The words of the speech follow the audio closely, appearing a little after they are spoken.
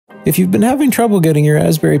If you've been having trouble getting your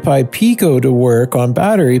Raspberry Pi Pico to work on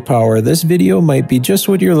battery power, this video might be just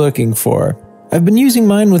what you're looking for. I've been using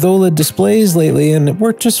mine with OLED displays lately and it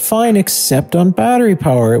worked just fine except on battery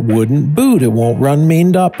power. It wouldn't boot, it won't run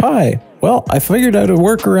main.py. Well, I figured out a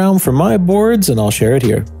workaround for my boards and I'll share it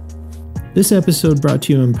here. This episode brought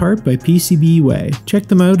to you in part by PCBWay. Check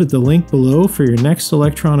them out at the link below for your next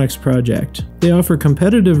electronics project. They offer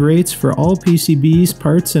competitive rates for all PCBs,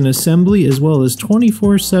 parts, and assembly, as well as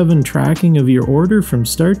 24/7 tracking of your order from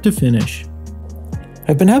start to finish.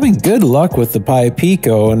 I've been having good luck with the Pi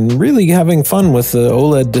Pico and really having fun with the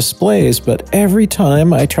OLED displays, but every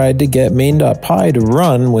time I tried to get main.py to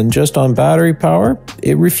run when just on battery power,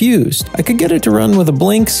 it refused. I could get it to run with a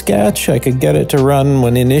blank sketch, I could get it to run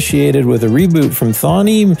when initiated with a reboot from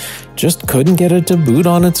Thonny, just couldn't get it to boot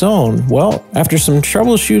on its own. Well, after some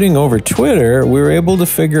troubleshooting over Twitter, we were able to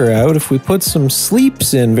figure out if we put some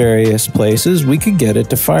sleeps in various places, we could get it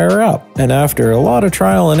to fire up. And after a lot of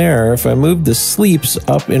trial and error, if I moved the sleeps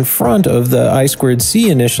up in front of the I2C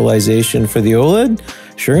initialization for the OLED,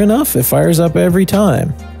 sure enough, it fires up every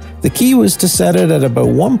time. The key was to set it at about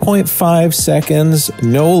 1.5 seconds,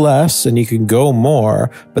 no less, and you could go more,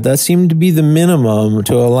 but that seemed to be the minimum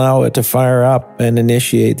to allow it to fire up and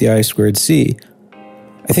initiate the I2C.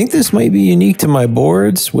 I think this might be unique to my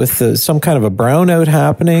boards with some kind of a brownout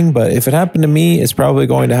happening, but if it happened to me, it's probably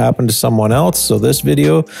going to happen to someone else, so this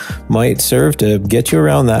video might serve to get you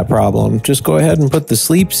around that problem. Just go ahead and put the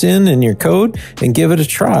sleeps in your code and give it a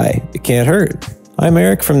try. It can't hurt. I'm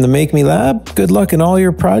Eric from the Make Me Lab. Good luck in all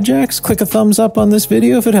your projects. Click a thumbs up on this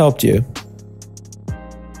video if it helped you.